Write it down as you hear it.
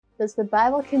Does the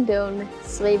Bible condone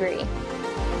slavery?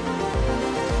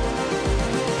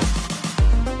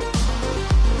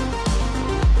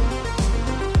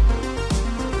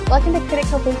 Welcome to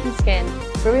Critical Thinking Scan,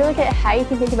 where we look at how you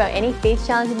can think about any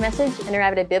faith-challenging message and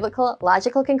arrive at a biblical,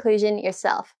 logical conclusion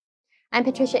yourself. I'm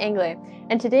Patricia Engler,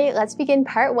 and today let's begin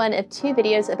part 1 of 2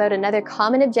 videos about another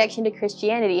common objection to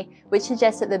Christianity, which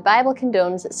suggests that the Bible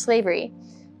condones slavery.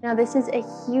 Now, this is a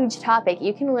huge topic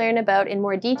you can learn about in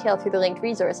more detail through the linked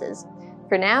resources.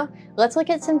 For now, let's look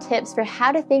at some tips for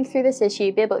how to think through this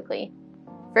issue biblically.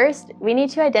 First, we need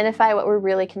to identify what we're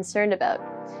really concerned about.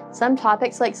 Some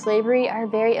topics like slavery are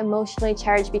very emotionally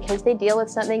charged because they deal with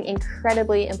something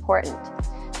incredibly important.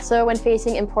 So when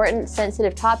facing important,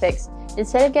 sensitive topics,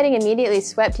 instead of getting immediately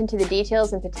swept into the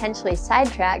details and potentially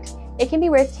sidetracked, it can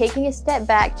be worth taking a step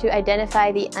back to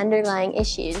identify the underlying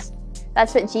issues.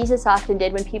 That's what Jesus often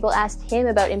did when people asked him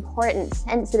about important,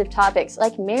 sensitive topics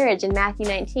like marriage in Matthew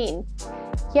 19.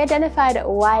 He identified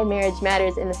why marriage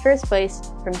matters in the first place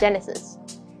from Genesis.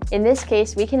 In this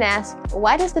case, we can ask,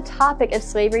 why does the topic of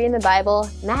slavery in the Bible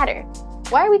matter?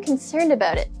 Why are we concerned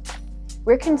about it?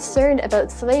 We're concerned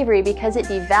about slavery because it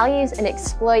devalues and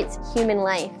exploits human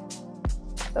life.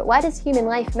 But why does human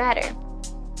life matter?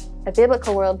 A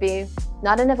biblical worldview,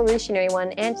 not an evolutionary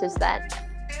one, answers that.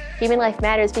 Human life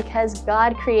matters because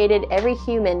God created every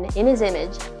human in His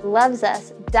image, loves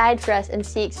us, died for us, and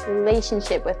seeks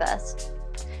relationship with us.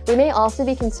 We may also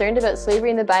be concerned about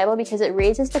slavery in the Bible because it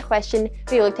raises the question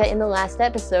we looked at in the last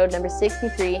episode, number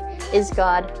 63, is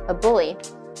God a bully?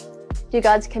 Do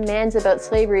God's commands about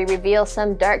slavery reveal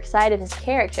some dark side of His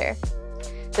character?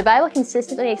 The Bible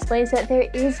consistently explains that there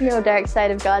is no dark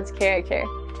side of God's character.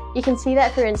 You can see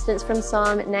that, for instance, from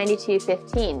Psalm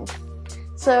 92:15.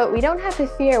 So we don't have to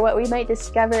fear what we might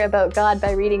discover about God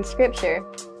by reading Scripture,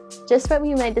 just what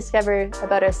we might discover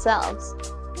about ourselves.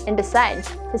 And besides,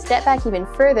 to step back even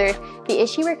further, the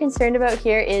issue we're concerned about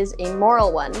here is a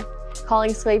moral one.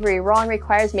 Calling slavery wrong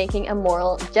requires making a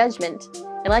moral judgment.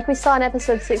 And like we saw in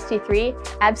episode 63,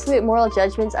 absolute moral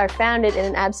judgments are founded in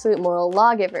an absolute moral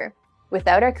lawgiver.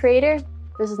 Without our Creator,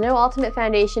 there's no ultimate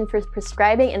foundation for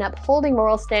prescribing and upholding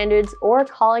moral standards or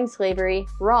calling slavery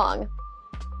wrong.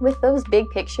 With those big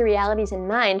picture realities in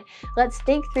mind, let's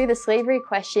think through the slavery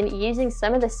question using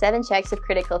some of the 7 checks of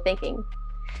critical thinking.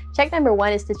 Check number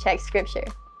 1 is to check Scripture.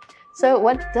 So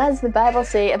what does the Bible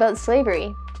say about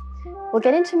slavery? We'll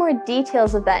get into more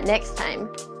details of that next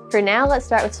time. For now, let's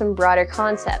start with some broader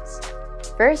concepts.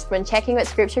 First, when checking what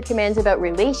Scripture commands about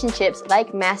relationships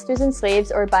like masters and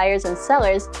slaves or buyers and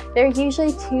sellers, there are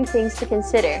usually 2 things to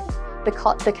consider: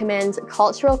 the command's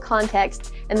cultural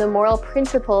context and the moral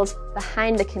principles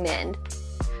behind the command.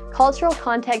 Cultural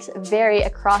contexts vary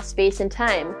across space and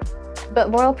time, but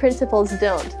moral principles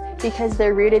don't, because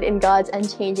they're rooted in God's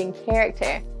unchanging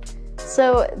character.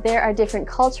 So there are different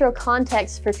cultural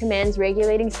contexts for commands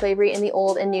regulating slavery in the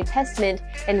Old and New Testament,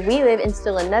 and we live in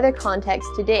still another context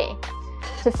today.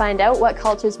 To find out what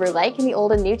cultures were like in the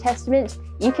Old and New Testament,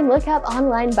 you can look up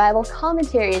online Bible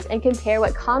commentaries and compare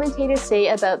what commentators say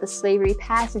about the slavery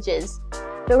passages.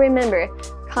 Though remember,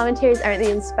 commentaries aren't the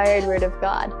inspired word of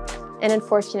God. And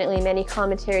unfortunately, many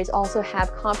commentaries also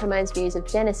have compromised views of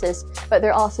Genesis, but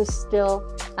they're also still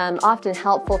often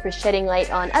helpful for shedding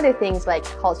light on other things like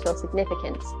cultural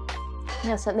significance.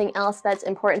 Now, something else that's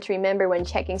important to remember when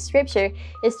checking Scripture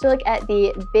is to look at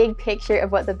the big picture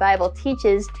of what the Bible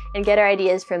teaches and get our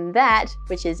ideas from that,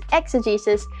 which is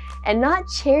exegesis, and not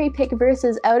cherry-pick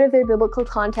verses out of their biblical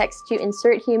context to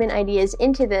insert human ideas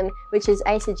into them, which is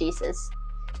eisegesis.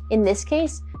 In this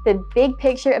case, the big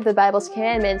picture of the Bible's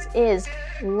commandments is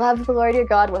love the Lord your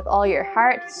God with all your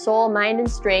heart, soul, mind,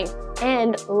 and strength,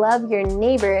 and love your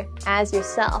neighbor as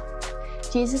yourself.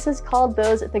 Jesus has called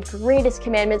those the greatest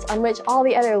commandments on which all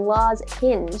the other laws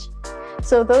hinge.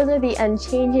 So those are the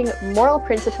unchanging moral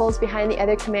principles behind the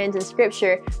other commands in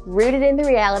Scripture, rooted in the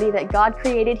reality that God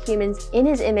created humans in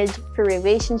His image for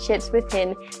relationships with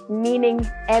Him, meaning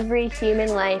every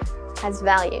human life has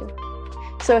value.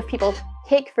 So if people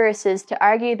pick verses to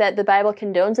argue that the Bible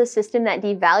condones a system that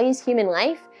devalues human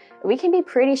life, we can be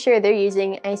pretty sure they're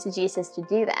using eisegesis to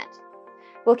do that.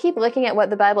 We'll keep looking at what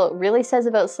the Bible really says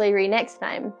about slavery next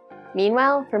time.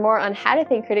 Meanwhile, for more on how to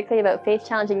think critically about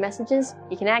faith-challenging messages,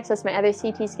 you can access my other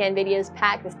CT Scan videos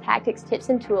packed with tactics, tips,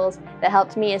 and tools that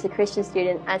helped me as a Christian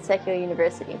student at Secular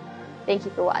University. Thank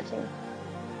you for watching.